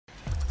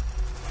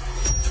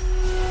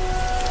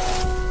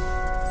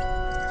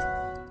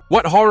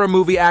What horror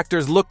movie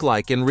actors look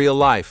like in real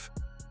life.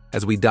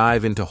 As we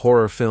dive into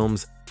horror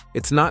films,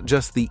 it's not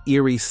just the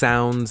eerie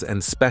sounds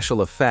and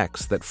special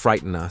effects that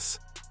frighten us.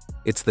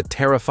 It's the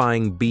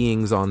terrifying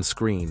beings on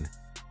screen.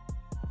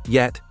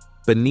 Yet,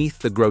 beneath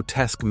the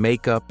grotesque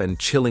makeup and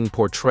chilling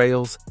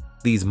portrayals,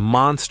 these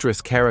monstrous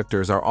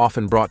characters are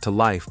often brought to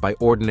life by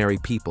ordinary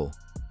people.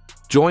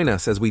 Join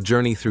us as we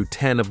journey through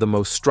 10 of the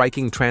most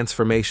striking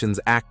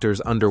transformations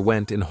actors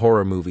underwent in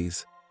horror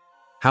movies.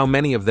 How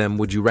many of them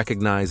would you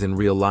recognize in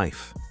real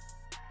life?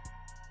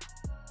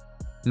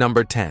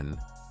 Number 10.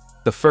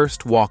 The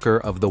first Walker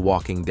of The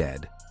Walking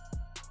Dead.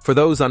 For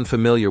those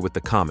unfamiliar with the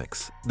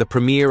comics, the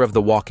premiere of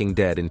The Walking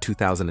Dead in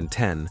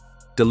 2010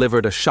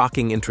 delivered a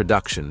shocking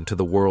introduction to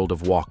the world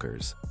of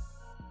walkers.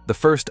 The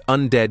first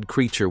undead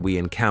creature we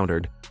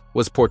encountered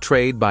was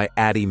portrayed by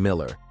Addie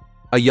Miller,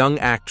 a young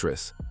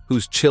actress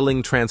whose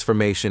chilling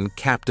transformation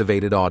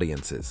captivated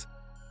audiences.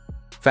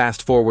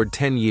 Fast forward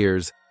 10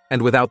 years,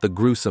 and without the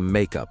gruesome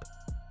makeup,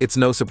 it's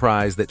no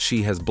surprise that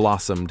she has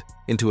blossomed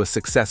into a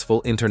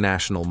successful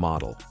international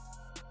model.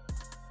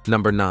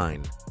 Number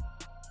 9.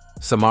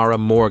 Samara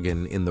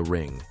Morgan in The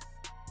Ring.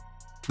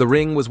 The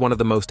Ring was one of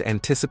the most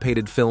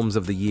anticipated films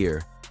of the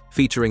year,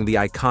 featuring the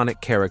iconic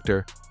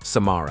character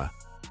Samara.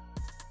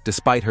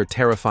 Despite her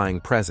terrifying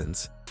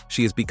presence,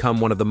 she has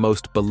become one of the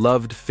most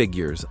beloved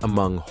figures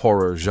among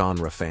horror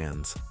genre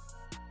fans.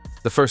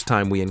 The first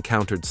time we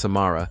encountered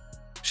Samara,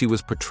 she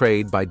was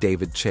portrayed by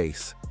David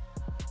Chase.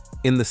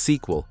 In the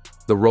sequel,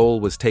 the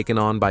role was taken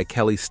on by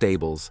Kelly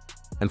Stables,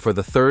 and for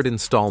the third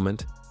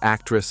installment,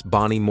 actress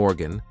Bonnie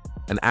Morgan,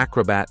 an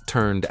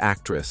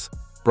acrobat-turned-actress,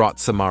 brought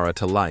Samara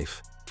to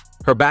life.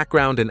 Her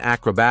background in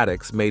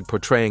acrobatics made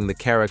portraying the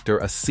character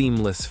a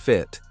seamless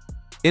fit.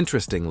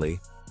 Interestingly,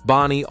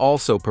 Bonnie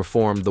also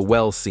performed the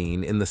well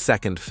scene in the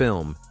second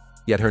film,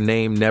 yet her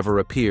name never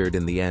appeared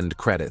in the end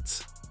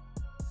credits.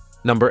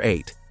 Number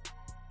 8.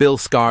 Bill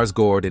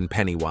Skarsgård in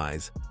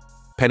Pennywise.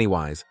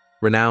 Pennywise,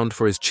 renowned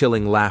for his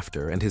chilling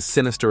laughter and his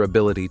sinister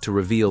ability to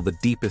reveal the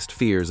deepest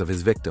fears of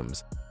his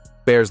victims,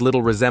 bears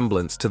little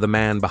resemblance to the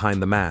man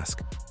behind the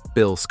mask,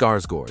 Bill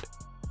Skarsgård.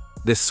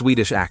 This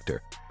Swedish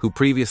actor, who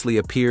previously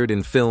appeared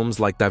in films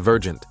like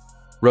Divergent,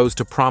 rose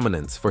to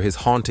prominence for his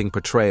haunting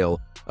portrayal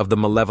of the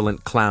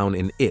malevolent clown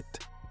in It,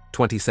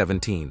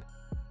 2017.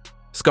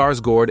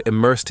 Skarsgård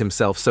immersed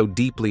himself so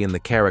deeply in the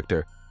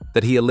character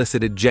that he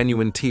elicited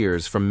genuine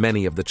tears from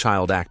many of the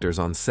child actors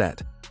on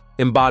set,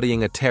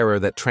 embodying a terror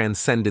that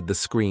transcended the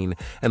screen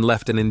and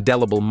left an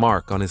indelible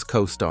mark on his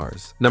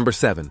co-stars. Number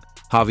 7.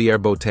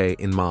 Javier Botet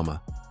in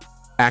Mama.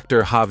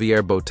 Actor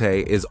Javier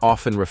Botet is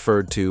often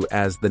referred to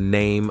as the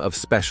name of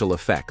special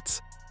effects,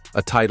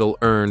 a title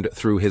earned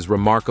through his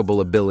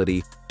remarkable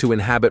ability to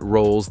inhabit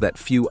roles that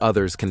few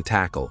others can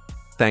tackle,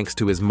 thanks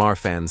to his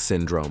Marfan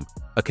syndrome,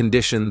 a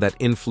condition that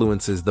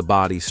influences the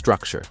body's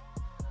structure.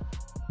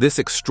 This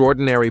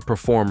extraordinary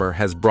performer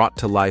has brought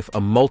to life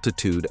a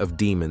multitude of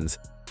demons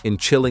in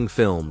chilling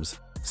films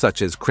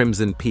such as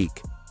Crimson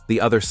Peak, The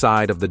Other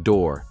Side of the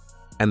Door,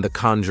 and The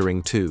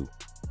Conjuring 2.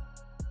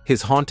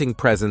 His haunting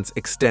presence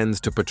extends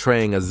to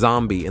portraying a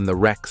zombie in the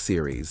Wreck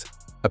series,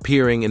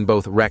 appearing in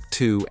both Wreck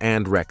 2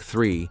 and Wreck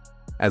 3,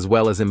 as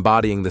well as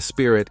embodying the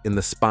spirit in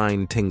the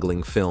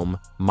spine-tingling film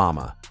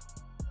Mama.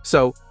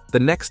 So, the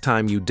next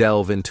time you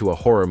delve into a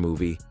horror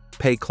movie,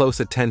 pay close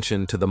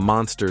attention to the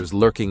monsters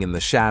lurking in the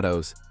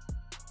shadows.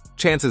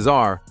 Chances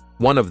are,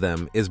 one of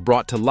them is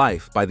brought to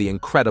life by the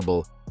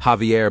incredible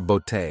Javier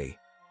Botet.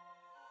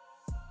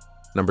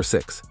 Number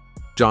 6.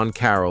 John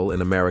Carroll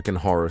in American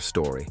Horror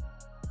Story.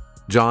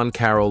 John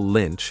Carroll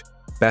Lynch,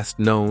 best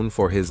known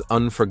for his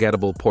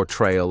unforgettable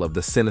portrayal of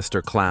the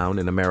sinister clown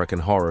in American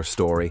Horror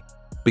Story,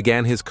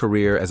 began his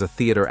career as a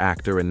theater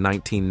actor in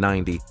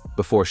 1990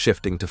 before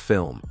shifting to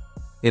film.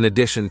 In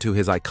addition to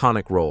his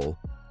iconic role,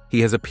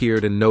 he has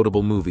appeared in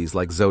notable movies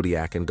like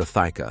Zodiac and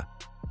Gothica.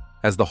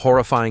 As the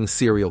horrifying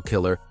serial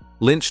killer,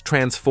 Lynch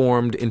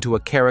transformed into a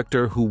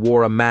character who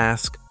wore a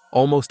mask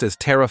almost as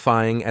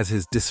terrifying as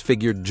his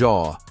disfigured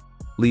jaw,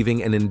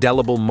 leaving an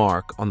indelible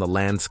mark on the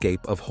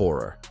landscape of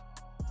horror.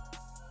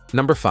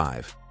 Number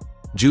 5.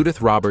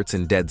 Judith Roberts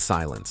in Dead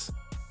Silence.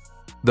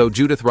 Though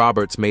Judith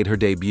Roberts made her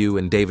debut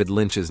in David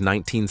Lynch's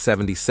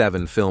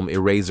 1977 film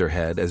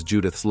Eraserhead as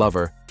Judith's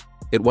lover,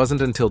 it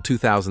wasn't until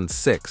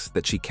 2006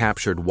 that she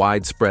captured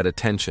widespread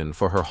attention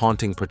for her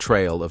haunting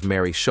portrayal of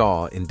Mary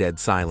Shaw in Dead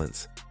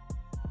Silence.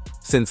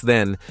 Since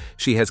then,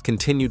 she has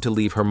continued to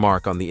leave her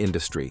mark on the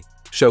industry,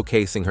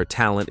 showcasing her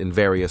talent in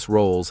various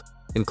roles,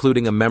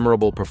 including a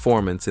memorable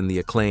performance in the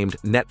acclaimed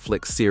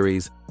Netflix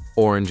series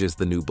Orange is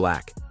the New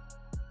Black.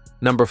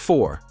 Number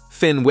 4.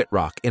 Finn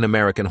Wittrock in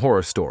American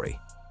Horror Story.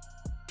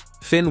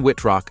 Finn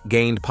Wittrock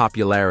gained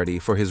popularity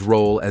for his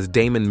role as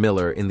Damon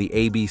Miller in the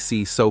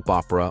ABC soap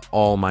opera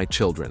All My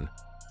Children.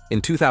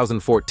 In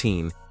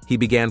 2014, he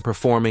began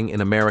performing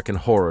in American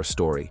Horror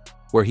Story,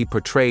 where he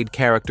portrayed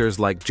characters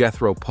like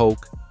Jethro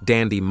Polk,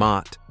 Dandy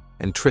Mott,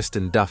 and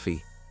Tristan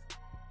Duffy.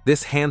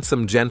 This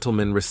handsome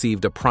gentleman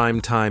received a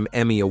Primetime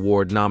Emmy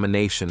Award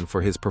nomination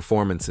for his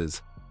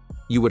performances.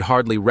 You would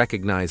hardly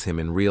recognize him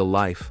in real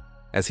life,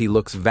 as he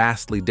looks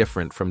vastly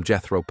different from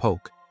Jethro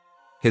Polk.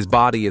 His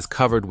body is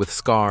covered with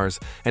scars,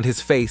 and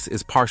his face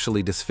is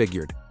partially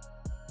disfigured.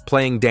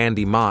 Playing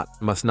Dandy Mott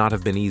must not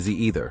have been easy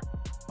either.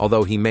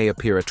 Although he may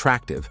appear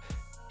attractive,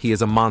 he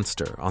is a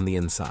monster on the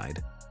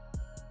inside.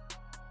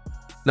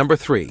 Number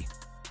 3.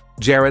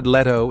 Jared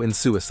Leto in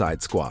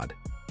Suicide Squad.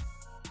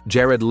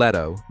 Jared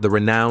Leto, the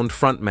renowned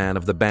frontman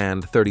of the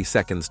band 30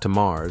 Seconds to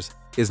Mars,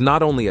 is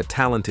not only a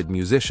talented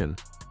musician,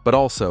 but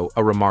also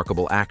a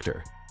remarkable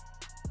actor.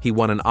 He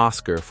won an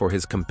Oscar for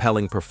his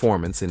compelling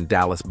performance in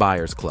Dallas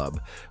Buyers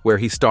Club, where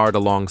he starred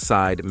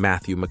alongside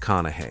Matthew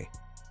McConaughey.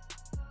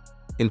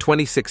 In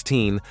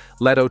 2016,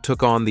 Leto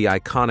took on the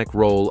iconic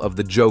role of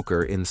the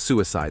Joker in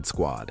Suicide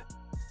Squad.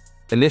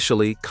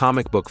 Initially,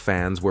 comic book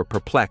fans were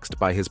perplexed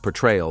by his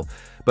portrayal,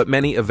 but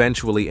many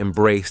eventually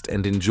embraced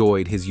and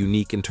enjoyed his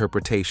unique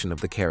interpretation of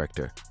the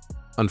character.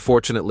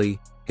 Unfortunately,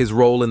 his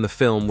role in the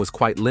film was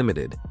quite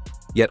limited,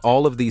 yet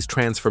all of these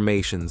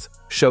transformations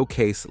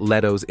showcase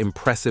Leto's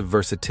impressive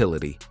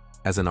versatility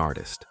as an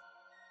artist.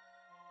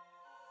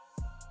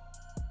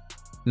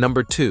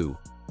 Number 2.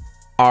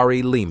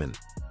 Ari Lehman.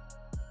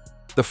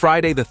 The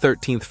Friday the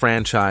 13th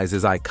franchise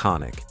is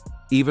iconic,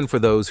 even for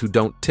those who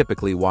don't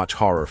typically watch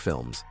horror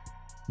films.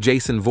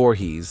 Jason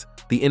Voorhees,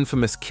 the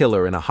infamous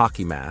killer in a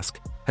hockey mask,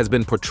 has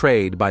been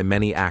portrayed by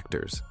many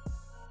actors.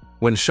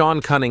 When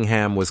Sean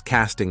Cunningham was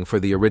casting for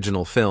the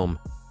original film,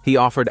 he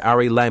offered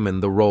Ari Lehman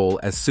the role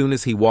as soon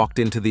as he walked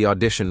into the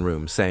audition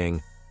room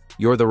saying,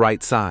 "You're the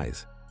right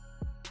size."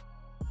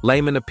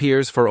 Lehman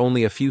appears for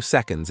only a few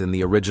seconds in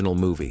the original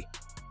movie.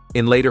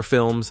 In later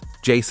films,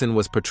 Jason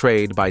was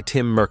portrayed by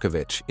Tim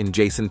Merkovich in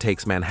Jason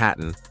Takes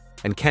Manhattan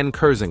and Ken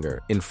Kersinger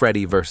in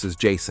Freddy vs.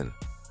 Jason.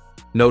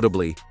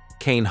 Notably,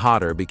 Kane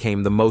Hodder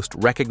became the most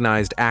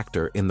recognized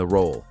actor in the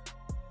role.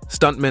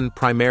 Stuntmen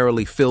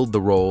primarily filled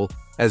the role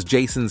as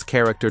Jason's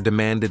character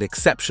demanded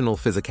exceptional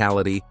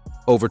physicality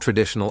over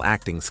traditional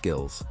acting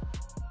skills.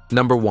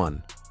 Number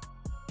 1.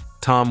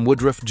 Tom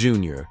Woodruff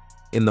Jr.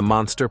 in The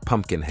Monster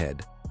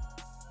Pumpkinhead.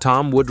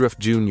 Tom Woodruff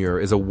Jr.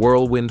 is a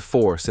whirlwind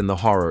force in the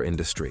horror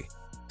industry,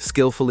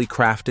 skillfully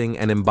crafting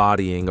and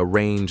embodying a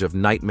range of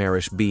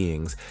nightmarish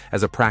beings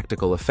as a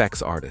practical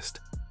effects artist.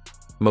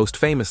 Most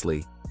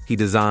famously, he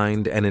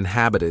designed and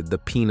inhabited the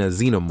Pina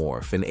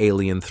xenomorph in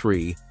Alien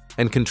 3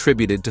 and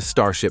contributed to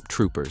Starship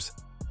Troopers.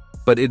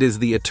 But it is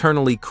the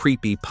eternally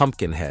creepy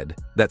Pumpkinhead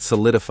that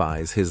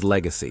solidifies his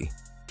legacy.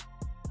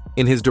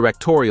 In his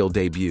directorial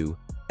debut,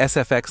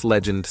 SFX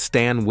legend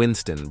Stan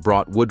Winston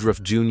brought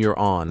Woodruff Jr.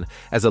 on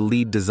as a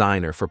lead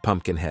designer for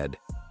Pumpkinhead,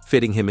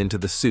 fitting him into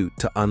the suit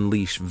to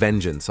unleash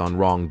vengeance on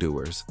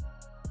wrongdoers.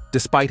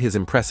 Despite his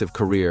impressive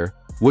career,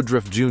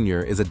 Woodruff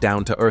Jr. is a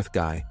down-to-earth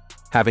guy,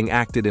 having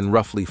acted in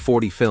roughly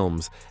 40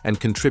 films and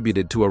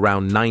contributed to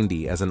around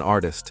 90 as an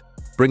artist,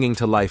 bringing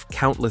to life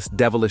countless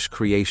devilish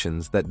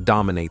creations that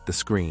dominate the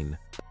screen.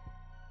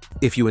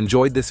 If you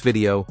enjoyed this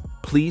video,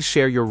 please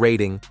share your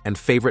rating and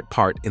favorite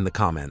part in the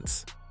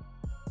comments.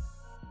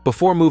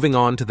 Before moving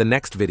on to the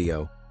next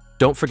video,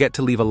 don't forget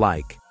to leave a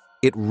like.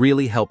 It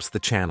really helps the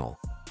channel.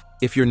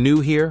 If you're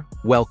new here,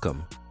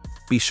 welcome.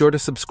 Be sure to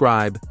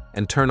subscribe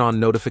and turn on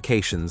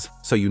notifications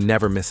so you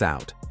never miss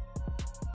out.